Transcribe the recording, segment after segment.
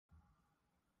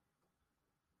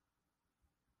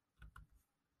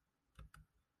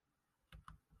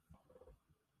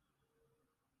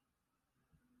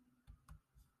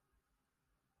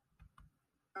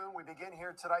We begin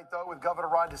here tonight, though, with Governor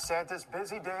Ron DeSantis.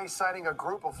 Busy day signing a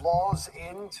group of laws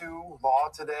into law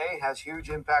today. Has huge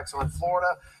impacts on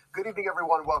Florida. Good evening,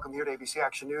 everyone. Welcome here to ABC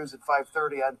Action News at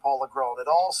 5:30. I'm Paul LaGrone. It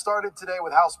all started today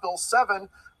with House Bill 7,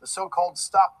 the so-called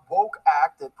Stop Woke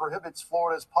Act that prohibits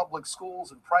Florida's public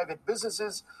schools and private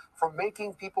businesses from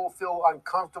making people feel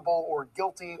uncomfortable or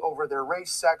guilty over their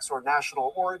race, sex, or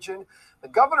national origin. The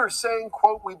governor is saying,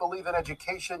 quote, "We believe in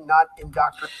education, not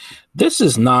indoctrination." This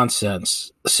is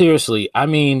nonsense. Seriously. I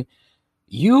mean,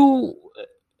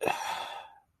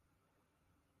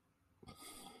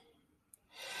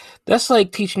 that's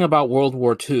like teaching about World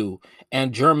War II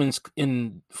and Germans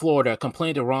in Florida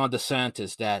complained to Ron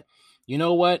DeSantis that, you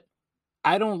know what?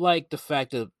 I don't like the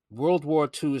fact that World War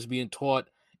II is being taught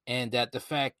and that the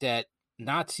fact that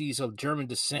Nazis of German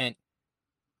descent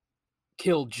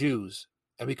killed Jews.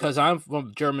 And because I'm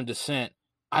from German descent,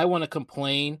 I want to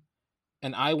complain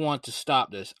and I want to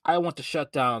stop this. I want to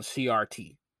shut down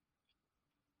CRT.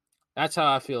 That's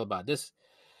how I feel about this.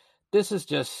 This is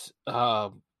just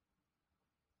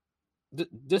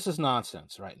this is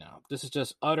nonsense right now. This is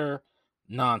just utter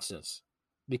nonsense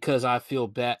because I feel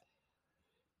bad.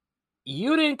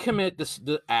 You didn't commit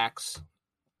the acts,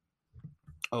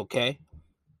 okay?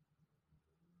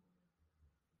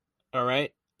 All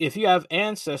right. If you have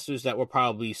ancestors that were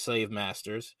probably slave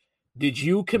masters, did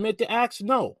you commit the acts?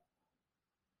 No.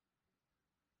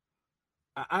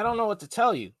 I don't know what to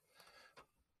tell you.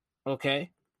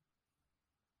 Okay.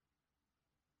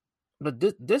 But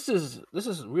this is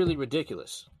really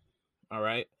ridiculous. All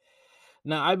right.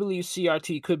 Now I believe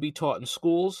CRT could be taught in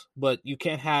schools, but you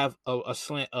can't have a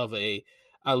slant of a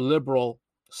liberal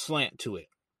slant to it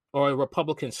or a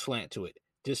Republican slant to it.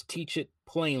 Just teach it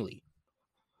plainly.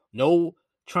 No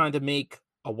trying to make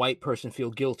a white person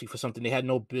feel guilty for something they had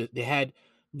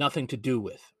nothing to do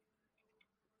with.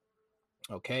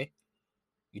 Okay?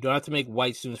 You don't have to make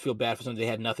white students feel bad for something they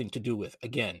had nothing to do with.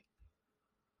 Again,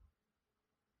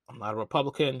 I'm not a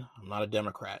Republican. I'm not a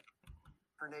Democrat.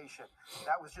 Nation.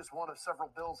 That was just one of several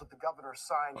bills that the governor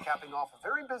signed, capping off a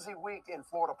very busy week in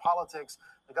Florida politics.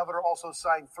 The governor also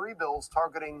signed 3 bills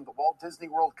targeting the Walt Disney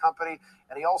World Company,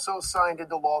 and he also signed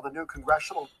into law the new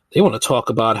congressional. They want to talk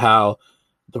about how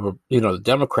the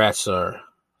Democrats are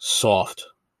soft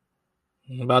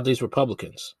about these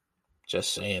Republicans.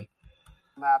 Just saying.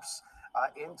 Maps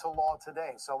into law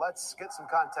today. So let's get some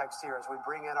context here as we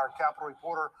bring in our Capitol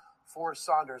reporter, Forrest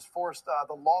Saunders. Forrest,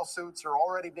 the lawsuits are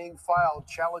already being filed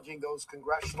challenging those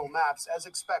congressional maps as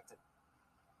expected.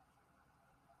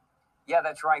 Yeah,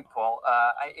 that's right, Paul.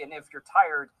 And if you're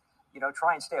tired,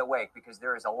 try and stay awake because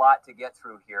there is a lot to get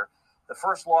through here. The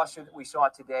first lawsuit that we saw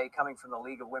today coming from the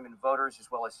League of Women Voters, as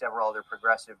well as several other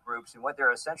progressive groups. And what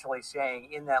they're essentially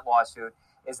saying in that lawsuit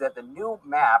is that the new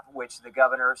map, which the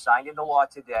governor signed into law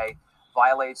today,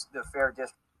 violates the Fair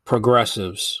District.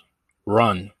 Progressives,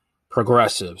 run.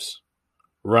 Progressives,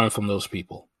 run from those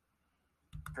people.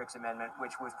 Amendment,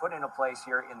 which was put into place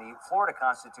here in the Florida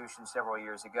Constitution several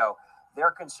years ago.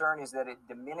 Their concern is that it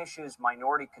diminishes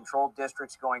minority-controlled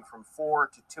districts going from 4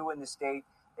 to 2 in the state.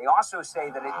 They also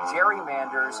say that it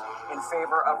gerrymanders in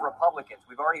favor of Republicans.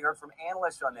 We've already heard from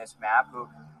analysts on this map who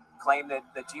claim that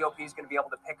the GOP is going to be able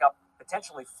to pick up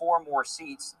potentially 4 more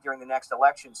seats during the next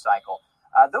election cycle.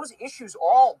 Those issues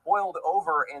all boiled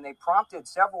over, and they prompted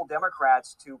several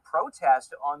Democrats to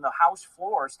protest on the House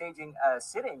floor, staging a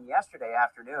sit-in yesterday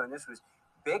afternoon. This was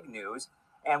big news.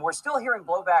 And we're still hearing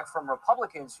blowback from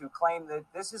Republicans who claim that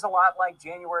this is a lot like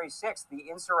January 6th, the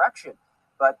insurrection.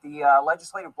 But the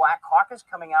Legislative Black Caucus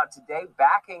coming out today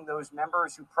backing those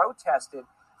members who protested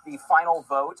the final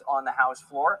vote on the House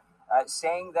floor,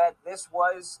 saying that this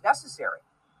was necessary.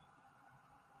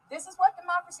 This is what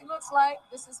democracy looks like.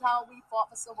 This is how we fought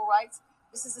for civil rights.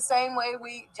 This is the same way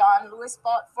John Lewis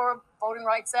fought for voting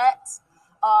rights acts.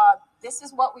 This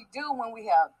is what we do when we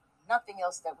have nothing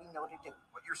else that we know to do.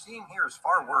 What you're seeing here is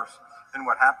far worse than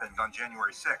what happened on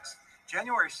January 6th.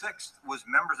 January 6th was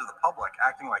members of the public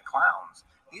acting like clowns.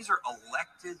 These are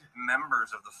elected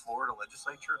members of the Florida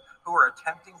legislature who are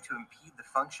attempting to impede the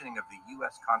functioning of the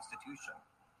U.S. Constitution.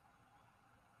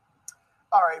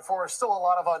 All right, Forrest, still a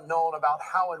lot of unknown about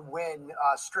how and when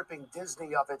stripping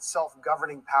Disney of its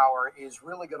self-governing power is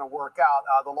really going to work out.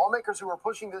 The lawmakers who are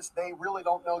pushing this, they really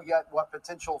don't know yet what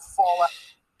potential fallout.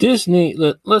 Disney,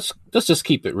 let's just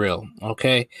keep it real,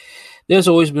 okay? There's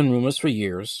always been rumors for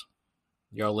years.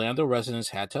 The Orlando residents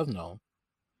had to have known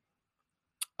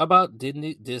about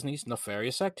Disney's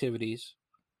nefarious activities,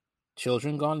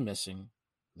 children gone missing,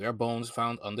 their bones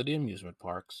found under the amusement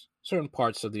parks, certain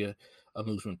parts of the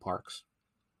amusement parks.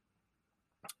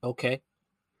 Okay.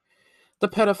 the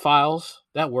pedophiles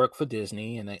that work for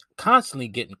Disney and they constantly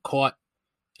getting caught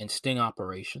in sting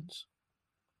operations.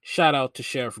 Shout out to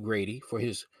Sheriff Grady for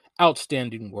his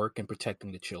outstanding work in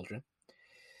protecting the children.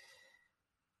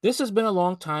 This has been a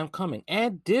long time coming,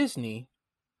 and Disney,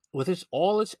 with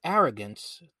all its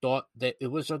arrogance, thought that it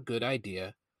was a good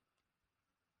idea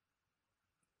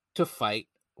to fight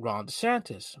Ron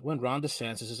DeSantis when Ron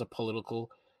DeSantis is a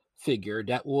political figure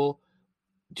that will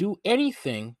do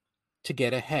anything to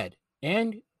get ahead.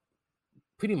 And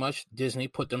pretty much Disney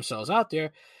put themselves out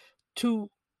there to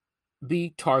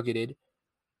be targeted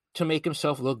to make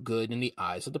himself look good in the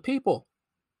eyes of the people.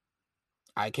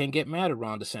 I can't get mad at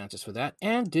Ron DeSantis for that.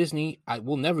 And Disney, I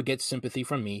will never get sympathy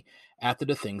from me after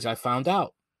the things I found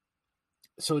out.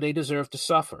 So they deserve to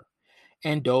suffer.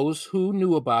 And those who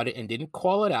knew about it and didn't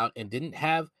call it out and didn't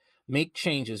make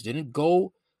changes, didn't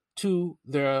go to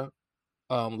their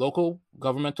local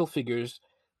governmental figures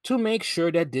to make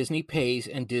sure that Disney pays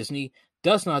and Disney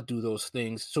does not do those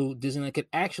things, so Disneyland could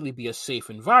actually be a safe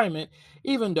environment,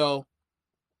 even though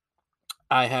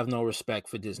I have no respect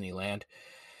for Disneyland.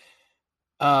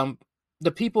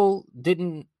 The people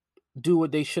didn't do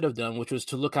what they should have done, which was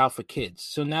to look out for kids.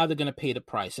 So now they're going to pay the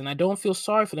price. And I don't feel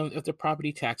sorry for them if their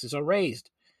property taxes are raised.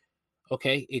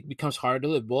 Okay, it becomes harder to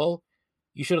live. Well,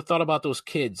 you should have thought about those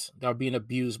kids that are being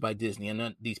abused by Disney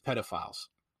and these pedophiles.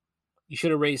 You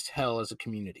should have raised hell as a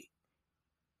community.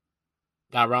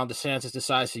 Now, Ron DeSantis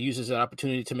decides to use this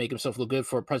opportunity to make himself look good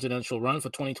for a presidential run for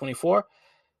 2024.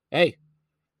 Hey,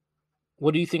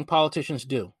 what do you think politicians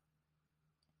do?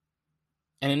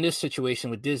 And in this situation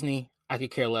with Disney, I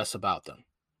could care less about them.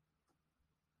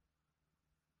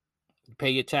 You pay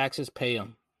your taxes, pay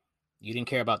them. You didn't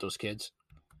care about those kids.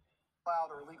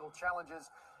 Or legal challenges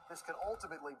this could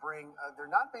ultimately bring. They're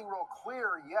not being real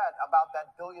clear yet about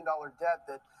that billion-dollar debt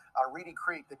that Reedy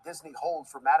Creek, that Disney holds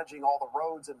for managing all the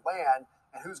roads and land,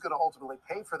 and who's going to ultimately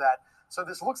pay for that. So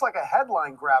this looks like a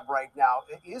headline grab right now.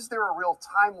 Is there a real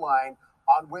timeline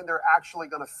on when they're actually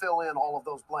going to fill in all of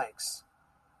those blanks?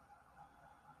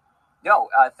 No,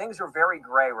 things are very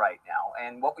gray right now.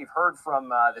 And what we've heard from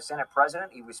the Senate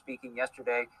president, he was speaking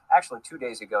yesterday, actually 2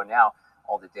 days ago now.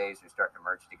 All the days are starting to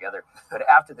merge together. But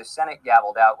after the Senate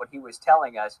gavelled out, what he was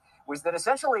telling us was that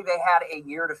essentially they had a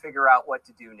year to figure out what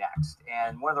to do next.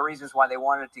 And one of the reasons why they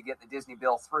wanted to get the Disney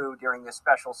bill through during this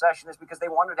special session is because they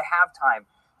wanted to have time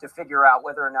to figure out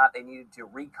whether or not they needed to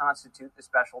reconstitute the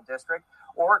special district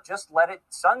or just let it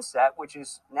sunset, which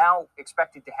is now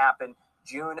expected to happen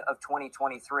June of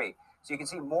 2023. So you can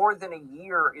see more than a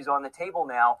year is on the table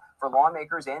now for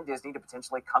lawmakers and Disney to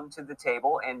potentially come to the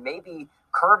table and maybe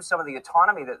curb some of the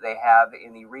autonomy that they have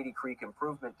in the Reedy Creek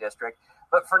Improvement District.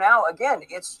 But for now, again,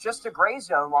 it's just a gray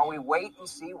zone while we wait and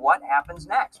see what happens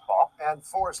next, Paul. And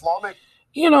Forrest, lawmakers.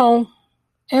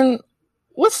 And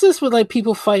what's this with like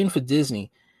people fighting for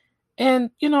Disney? And,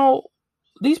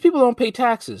 these people don't pay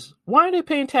taxes. Why are they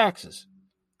paying taxes?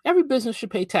 Every business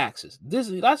should pay taxes.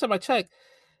 Disney, last time I checked,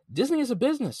 Disney is a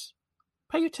business.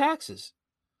 Pay your taxes.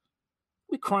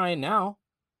 We're crying now.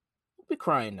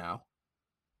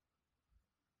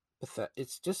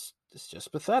 It's just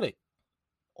pathetic.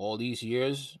 All these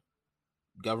years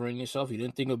governing yourself, you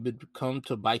didn't think it would come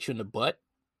to bite you in the butt.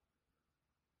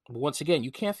 But once again,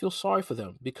 you can't feel sorry for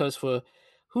them because for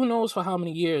who knows for how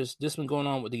many years this has been going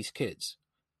on with these kids.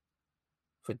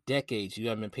 For decades, you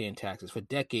haven't been paying taxes. For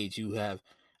decades, you have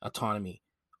autonomy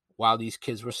while these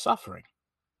kids were suffering.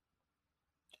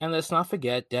 And let's not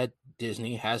forget that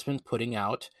Disney has been putting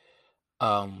out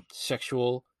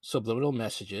sexual subliminal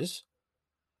messages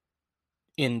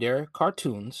in their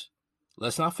cartoons.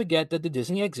 Let's not forget that the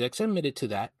Disney execs admitted to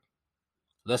that.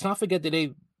 Let's not forget that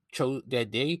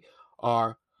they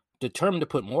are determined to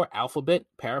put more alphabet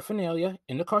paraphernalia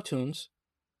in the cartoons.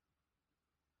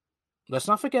 Let's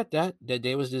not forget that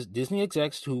there was this Disney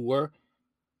execs who were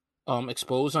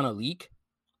exposed on a leaked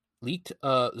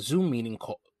Zoom meeting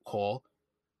call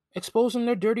exposing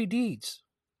their dirty deeds.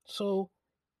 So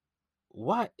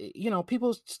what,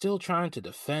 people still trying to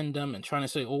defend them and trying to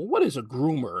say, well, what is a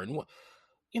groomer and what,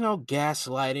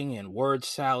 gaslighting and word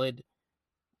salad.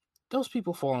 Those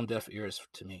people fall on deaf ears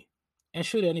to me, and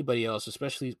should anybody else,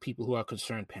 especially people who are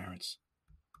concerned parents.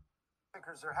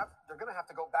 They're going to have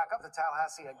to go back up to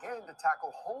Tallahassee again to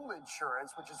tackle home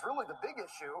insurance, which is really the big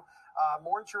issue.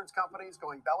 More insurance companies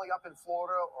going belly up in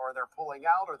Florida, or they're pulling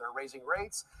out, or they're raising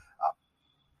rates.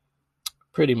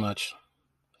 Pretty much.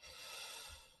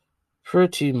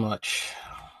 That's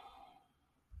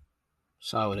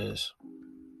how it is.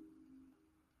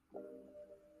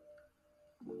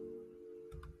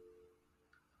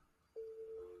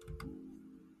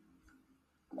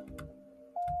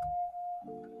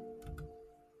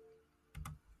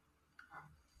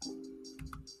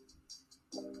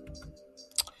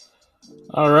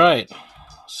 All right,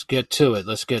 let's get to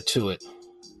it.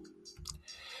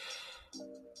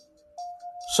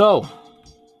 So,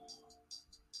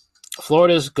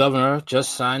 Florida's governor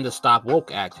just signed the Stop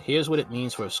Woke Act. Here's what it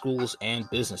means for schools and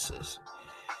businesses.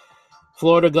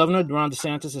 Florida Governor Ron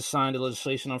DeSantis has signed a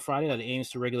legislation on Friday that aims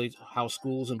to regulate how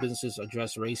schools and businesses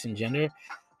address race and gender,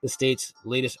 the state's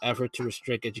latest effort to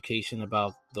restrict education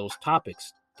about those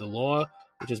topics. The law,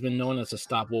 which has been known as the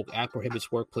Stop Woke Act,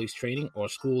 prohibits workplace training or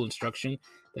school instruction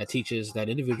that teaches that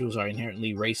individuals are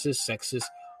inherently racist, sexist,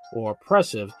 or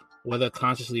oppressive, whether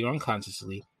consciously or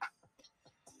unconsciously,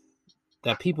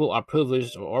 that people are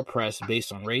privileged or oppressed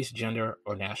based on race, gender,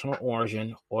 or national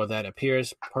origin, or that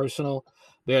bears personal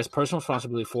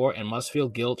responsibility for and must feel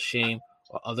guilt, shame,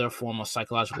 or other form of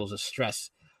psychological distress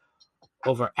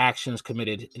over actions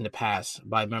committed in the past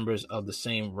by members of the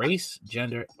same race,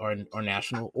 gender, or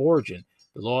national origin.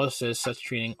 The law says such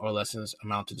training or lessons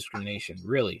amount to discrimination.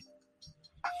 Really?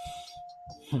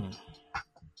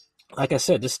 Like I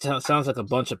said, this sounds like a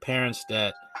bunch of parents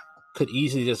that could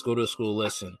easily just go to school.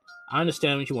 Listen, I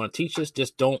understand what you want to teach us.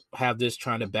 Just don't have this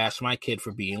trying to bash my kid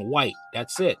for being white.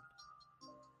 That's it.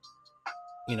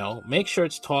 Make sure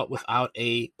it's taught without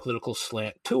a political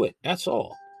slant to it. That's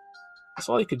all. That's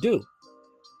all you could do.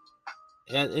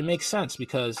 And it makes sense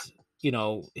because,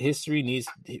 true history needs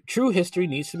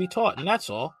to be taught, and that's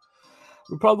all.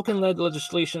 Republican-led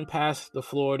legislation passed the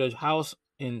Florida House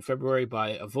in February by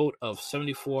a vote of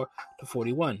 74-41,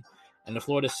 and the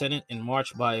Florida Senate in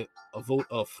March by a vote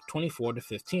of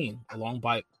 24-15,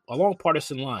 along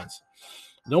partisan lines.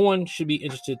 Nobody should be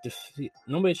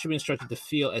instructed to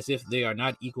feel as if they are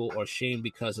not equal or shamed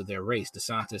because of their race,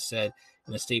 DeSantis said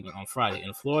in a statement on Friday.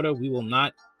 In Florida, we will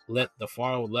not let the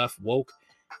far left woke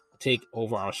take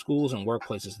over our schools and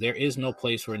workplaces. There is no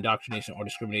place for indoctrination or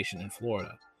discrimination in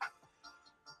Florida.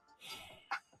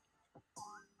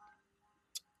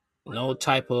 No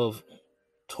type of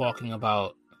talking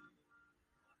about.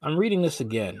 I'm reading this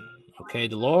again. Okay,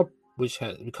 the law, which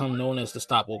has become known as the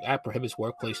Stop Woke Act, prohibits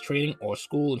workplace training or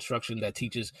school instruction that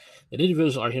teaches that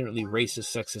individuals are inherently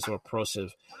racist, sexist, or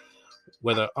oppressive,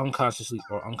 whether unconsciously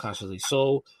or unconsciously.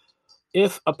 So,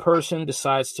 if a person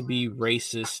decides to be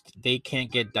racist, they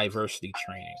can't get diversity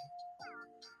training.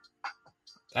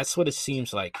 That's what it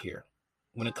seems like here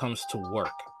when it comes to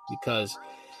work, because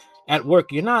at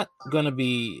work, you're not going to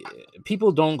be,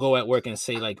 people don't go at work and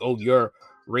say like, oh, you're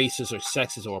racist or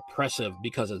sexist or oppressive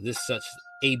because of this, such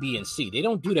A, B, and C. They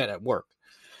don't do that at work.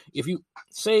 If you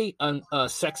say a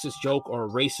sexist joke or a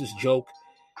racist joke,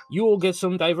 you will get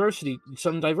some diversity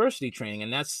training,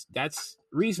 and that's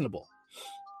reasonable.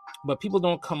 But people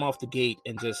don't come out the gate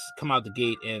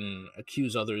and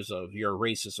accuse others of you're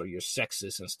racist or you're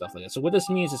sexist and stuff like that. So what this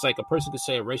means is like a person could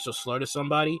say a racial slur to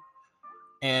somebody,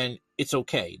 and it's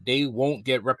okay. They won't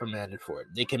get reprimanded for it.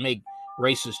 They can make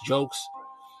racist jokes,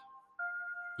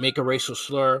 make a racial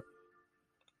slur,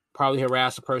 probably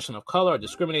harass a person of color, or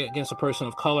discriminate against a person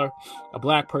of color, a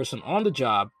black person on the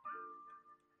job.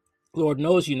 Lord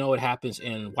knows it happens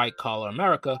in white-collar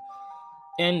America,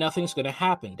 and nothing's going to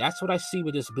happen. That's what I see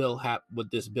with this bill.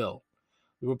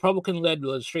 The Republican-led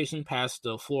legislation passed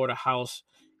the Florida House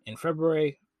in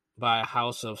February by a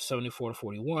House of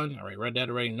 74-41. All right, read that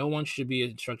already. No one should be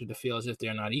instructed to feel as if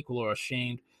they're not equal or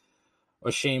ashamed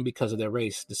because of their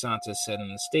race, DeSantis said in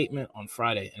a statement on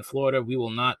Friday. In Florida, we will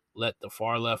not let the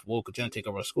far left woke agenda take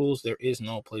over our schools. There is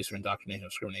no place for indoctrination or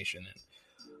discrimination in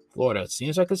Florida. It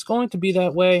seems like it's going to be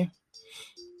that way.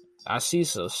 I see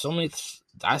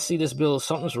this bill.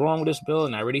 Something's wrong with this bill,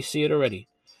 and I already see it already.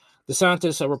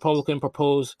 DeSantis, a Republican,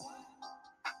 proposed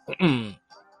the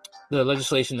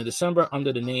legislation in December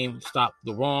under the name Stop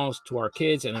the Wrongs to Our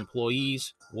Kids and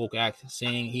Employees Woke Act,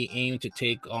 saying he aimed to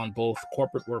take on both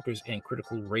corporate workers and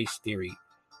critical race theory.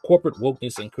 Corporate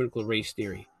wokeness and critical race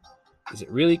theory. Is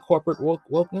it really corporate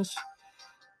wokeness?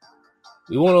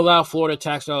 We won't allow Florida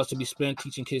tax dollars to be spent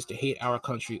teaching kids to hate our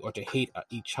country or to hate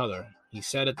each other, he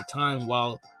said at the time,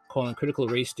 while calling critical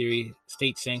race theory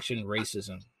state-sanctioned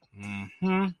racism.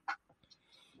 I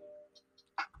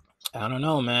don't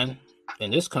know, man.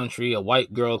 In this country, a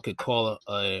white girl could call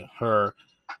her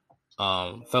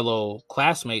fellow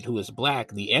classmate who is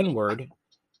black the N-word,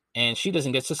 and she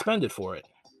doesn't get suspended for it.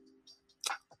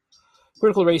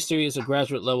 Critical race theory is a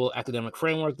graduate-level academic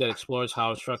framework that explores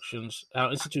how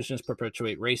institutions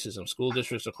perpetuate racism. School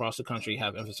districts across the country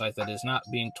have emphasized that it is not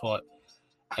being taught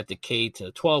at the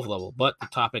K-12 level, but the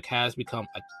topic has become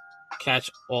a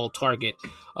catch-all target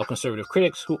of conservative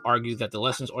critics who argue that the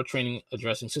lessons or training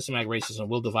addressing systematic racism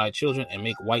will divide children and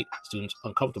make white students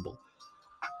uncomfortable.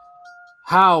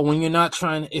 How, when you're not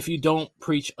if you don't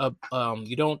teach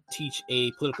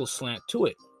a political slant to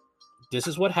it? This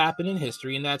is what happened in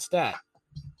history, and that's that.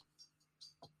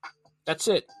 That's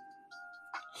it.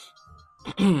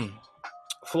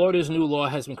 Florida's new law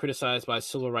has been criticized by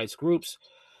civil rights groups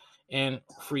and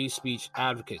free speech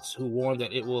advocates who warn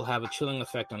that it will have a chilling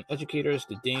effect on educators.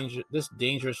 This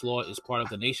dangerous law is part of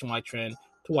the nationwide trend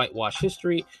to whitewash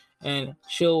history and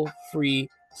chill free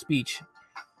speech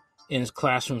in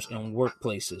classrooms and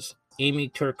workplaces. Amy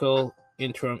Turco,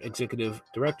 interim executive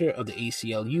director of the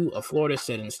ACLU of Florida,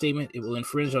 said in a statement, it will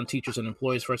infringe on teachers and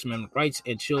employees' First Amendment rights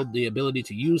and chill the ability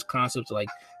to use concepts like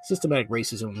systematic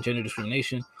racism and gender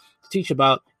discrimination to teach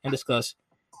about and discuss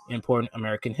important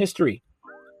American history.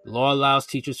 The law allows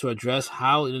teachers to address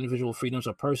how individual freedoms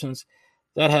of persons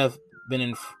that have been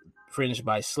infringed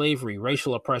by slavery,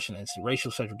 racial oppression, and racial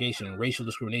segregation, and racial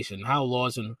discrimination, and how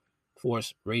laws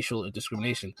enforce racial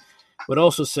discrimination. But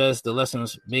also says the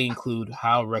lessons may include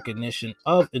how recognition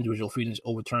of individual freedoms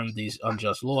overturn these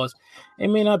unjust laws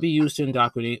and may not be used to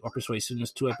indoctrinate or persuade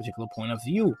students to a particular point of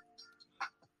view.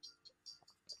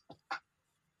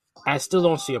 I still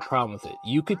don't see a problem with it.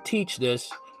 You could teach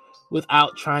this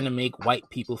without trying to make white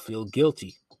people feel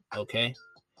guilty, okay?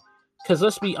 Because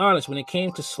let's be honest, when it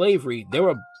came to slavery, there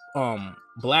were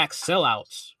black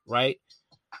sellouts, right?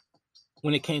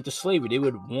 When it came to slavery, they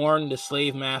would warn the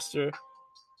slave master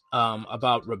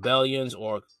about rebellions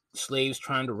or slaves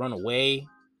trying to run away,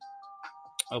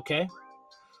 okay?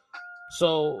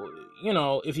 So,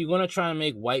 if you're going to try and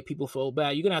make white people feel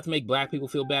bad, you're going to have to make black people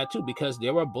feel bad too, because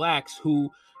there were blacks who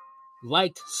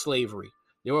liked slavery.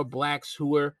 There were blacks who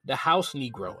were the house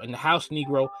Negro, and the house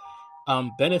Negro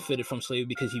benefited from slavery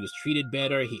because he was treated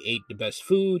better, he ate the best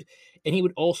food, and he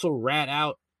would also rat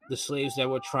out the slaves that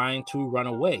were trying to run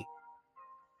away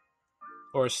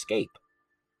or escape.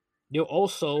 There were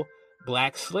also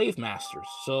black slave masters.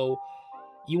 So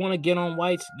you want to get on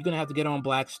whites, you're going to have to get on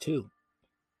blacks too.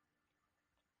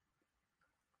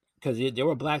 Because there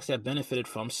were blacks that benefited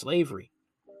from slavery,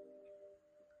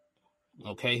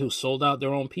 okay, who sold out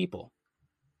their own people.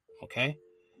 Okay.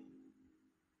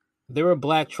 There were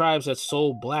black tribes that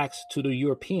sold blacks to the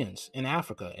Europeans in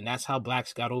Africa, and that's how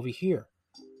blacks got over here.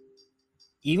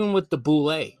 Even with the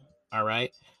Boule, all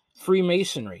right,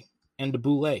 Freemasonry and the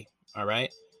Boule, all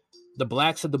right, the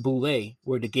blacks of the Boule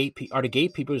were the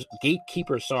gatekeepers,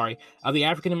 of the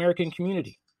African American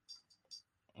community.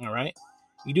 All right,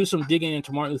 you do some digging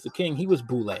into Martin Luther King, he was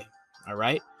Boule, all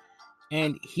right,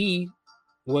 and he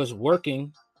was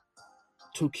working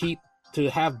to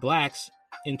have blacks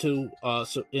into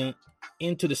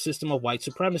the system of white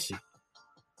supremacy.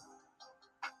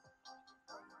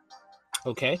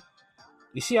 Okay,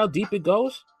 you see how deep it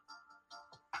goes?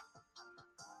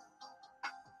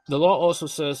 The law also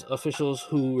says officials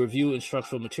who review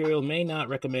instructional material may not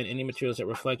recommend any materials that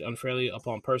reflect unfairly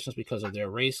upon persons because of their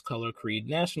race, color, creed,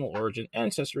 national origin,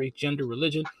 ancestry, gender,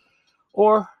 religion,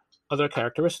 or other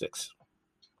characteristics.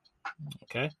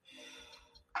 Okay.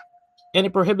 And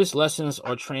it prohibits lessons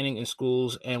or training in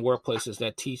schools and workplaces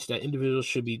that teach that individuals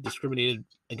should be discriminated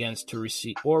against to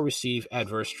receive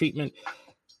adverse treatment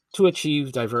to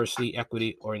achieve diversity,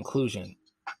 equity, or inclusion.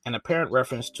 An apparent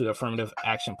reference to the affirmative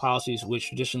action policies, which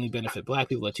traditionally benefit Black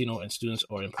people, Latino, and students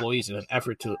or employees in an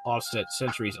effort to offset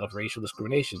centuries of racial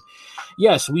discrimination.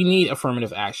 Yes, we need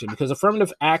affirmative action because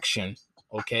affirmative action,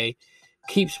 okay,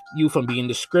 keeps you from being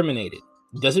discriminated.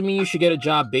 Doesn't mean you should get a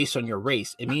job based on your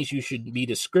race. It means you should be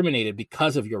discriminated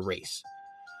because of your race.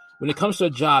 When it comes to a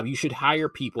job, you should hire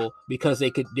people because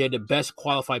they're the best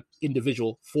qualified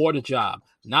individual for the job,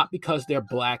 not because they're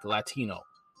Black, Latino,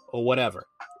 or whatever.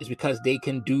 It's because they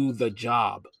can do the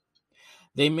job.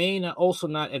 They may also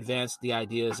not advance the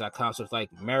ideas that concepts like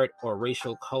merit or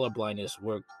racial colorblindness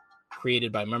were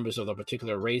created by members of a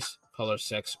particular race, color,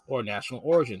 sex, or national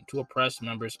origin to oppress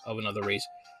members of another race,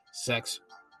 sex,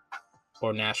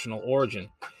 or national origin.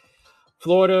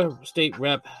 Florida State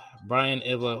Rep. Brian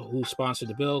Eva, who sponsored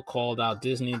the bill, called out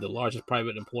Disney, the largest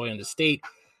private employer in the state,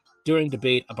 during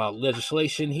debate about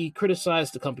legislation. He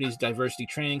criticized the company's diversity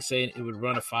training, saying it would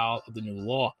run afoul of the new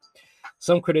law.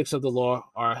 Some critics of the law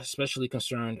are especially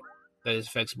concerned that it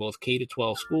affects both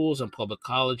K-12 schools and public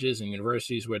colleges and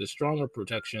universities where there's stronger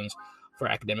protections for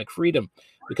academic freedom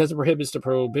because it prohibits the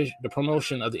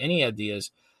promotion of any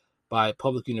ideas by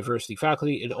public university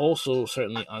faculty. It also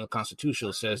certainly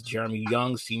unconstitutional, says Jeremy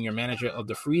Young, senior manager of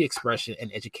the Free Expression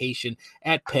and Education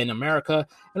at PEN America,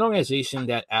 an organization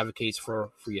that advocates for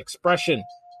free expression.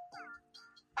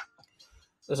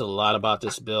 There's a lot about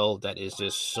this bill that is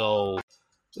just so...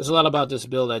 There's a lot about this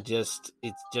bill that it's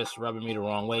just rubbing me the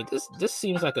wrong way. This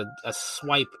seems like a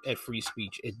swipe at free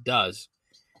speech. It does.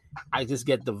 I just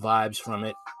get the vibes from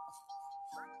it,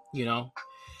 you know?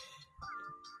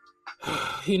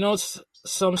 He notes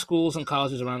some schools and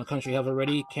colleges around the country have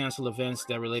already canceled events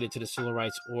that related to the civil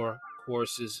rights or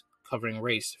courses covering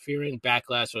race, fearing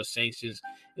backlash or sanctions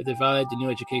if they violate the new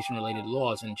education-related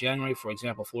laws. In January, for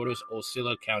example, Florida's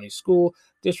Osceola County School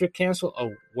District canceled a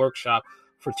workshop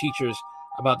for teachers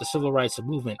about the civil rights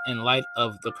movement in light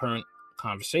of the current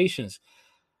conversations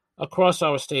across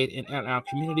our state and our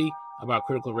community about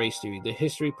critical race theory. The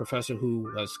history professor who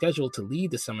was scheduled to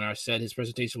lead the seminar said his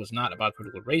presentation was not about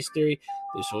critical race theory,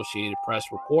 the Associated Press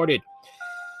reported.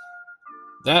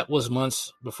 That was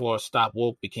months before Stop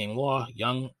Woke became law.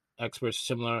 Young expect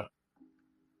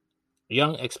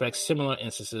similar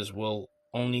instances will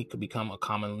only become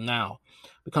common now.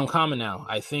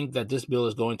 I think that this bill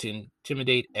is going to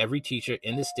intimidate every teacher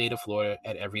in the state of Florida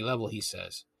at every level, he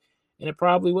says. And it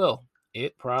probably will.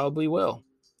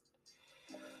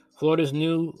 Florida's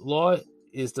new law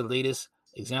is the latest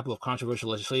example of controversial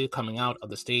legislation coming out of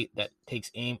the state that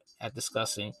takes aim at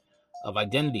discussing of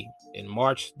identity. In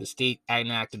March, the state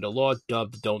enacted a law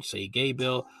dubbed the Don't Say Gay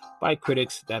Bill by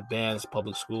critics that bans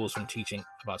public schools from teaching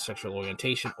about sexual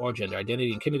orientation or gender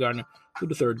identity in kindergarten through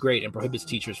the third grade and prohibits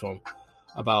teachers from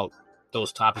about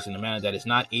those topics in a manner that is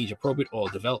not age appropriate or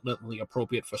developmentally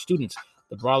appropriate for students.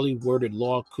 The broadly worded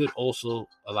law could also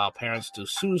allow parents to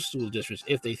sue school districts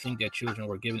if they think their children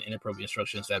were given inappropriate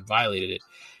instructions that violated it.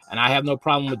 And I have no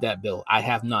problem with that bill. I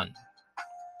have none.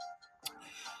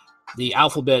 The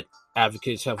alphabet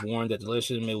advocates have warned that the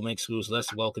legislation may make schools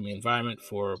less welcoming environment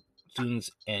for students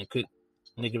and could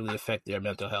negatively affect their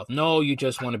mental health. No, you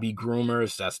just want to be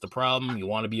groomers. That's the problem. You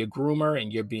want to be a groomer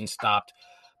and you're being stopped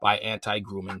by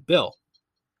anti-grooming bill.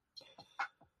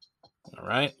 All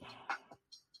right.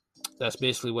 That's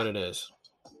basically what it is.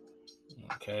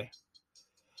 Okay.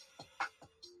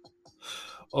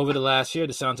 Over the last year,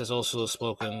 DeSantis has also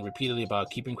spoken repeatedly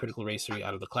about keeping critical race theory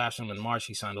out of the classroom. In March,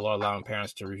 he signed a law allowing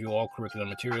parents to review all curriculum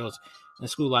materials in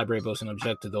school library books and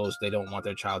object to those they don't want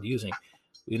their child using.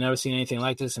 We've never seen anything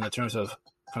like this in the terms of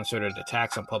concerted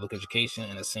attacks on public education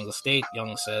in a single state.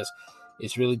 Young says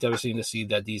it's really devastating to see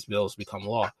that these bills become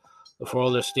law. The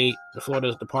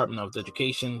Florida Department of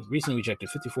Education recently rejected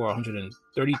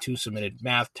 5,432 submitted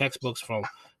math textbooks from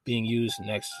being used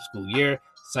next school year,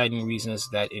 citing reasons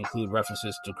that include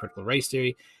references to critical race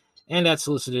theory, and that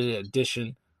solicited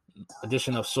addition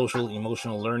of social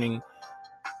emotional learning,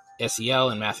 SEL,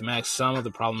 and mathematics. Some of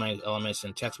the problematic elements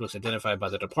in textbooks identified by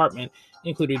the department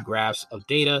included graphs of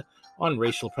data on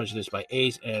racial prejudice by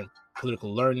age and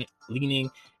political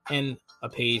leaning, and a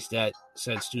page that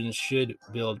said students should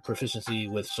build proficiency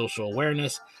with social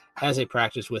awareness as a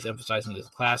practice with emphasizing the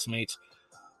classmates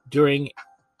during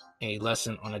a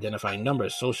lesson on identifying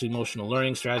numbers. Social emotional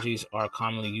learning strategies are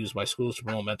commonly used by schools to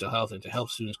promote mental health and to help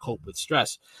students cope with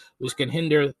stress, which can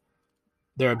hinder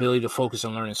their ability to focus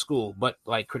on learning school. But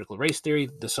like critical race theory,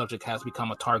 the subject has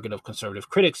become a target of conservative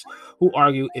critics who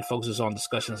argue it focuses on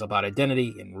discussions about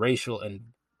identity and racial and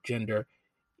gender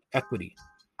equity.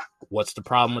 What's the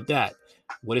problem with that?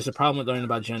 What is the problem with learning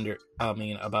about gender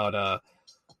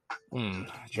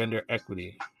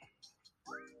equity?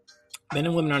 Men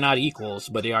and women are not equals,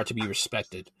 but they are to be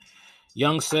respected.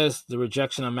 Young says the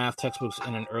rejection of math textbooks is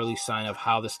an early sign of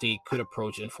how the state could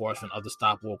approach enforcement of the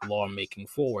Stop Woke law making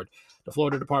forward. The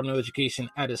Florida Department of Education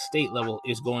at a state level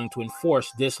is going to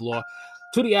enforce this law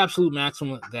to the absolute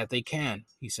maximum that they can,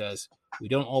 he says. We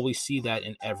don't always see that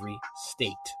in every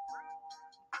state.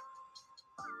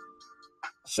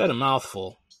 Said a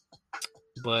mouthful,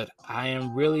 but I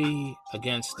am really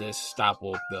against this Stop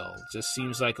Woke bill. It just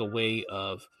seems like a way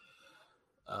of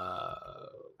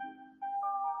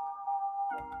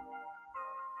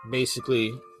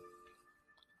basically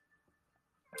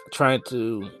trying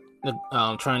to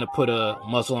put a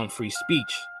muzzle on free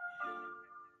speech,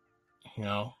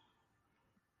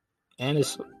 and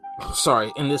it's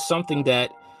something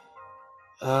that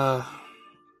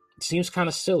seems kind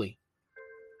of silly.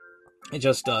 It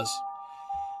just does,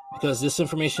 because this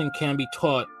information can be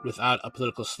taught without a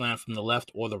political slant from the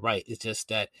left or the right. It's just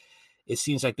that it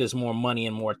seems like there's more money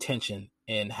and more attention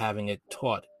in having it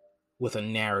taught with a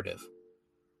narrative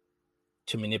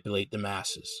to manipulate the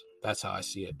masses. That's how I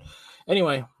see it.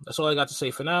 Anyway, that's all I got to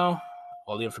say for now.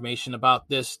 All the information about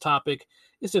this topic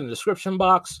is in the description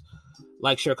box.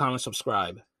 Like, share, comment,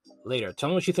 subscribe. Later, tell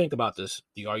me what you think about this.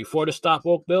 Are you for the Stop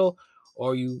Woke bill,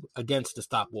 or are you against the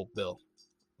Stop Woke bill?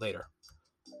 Later.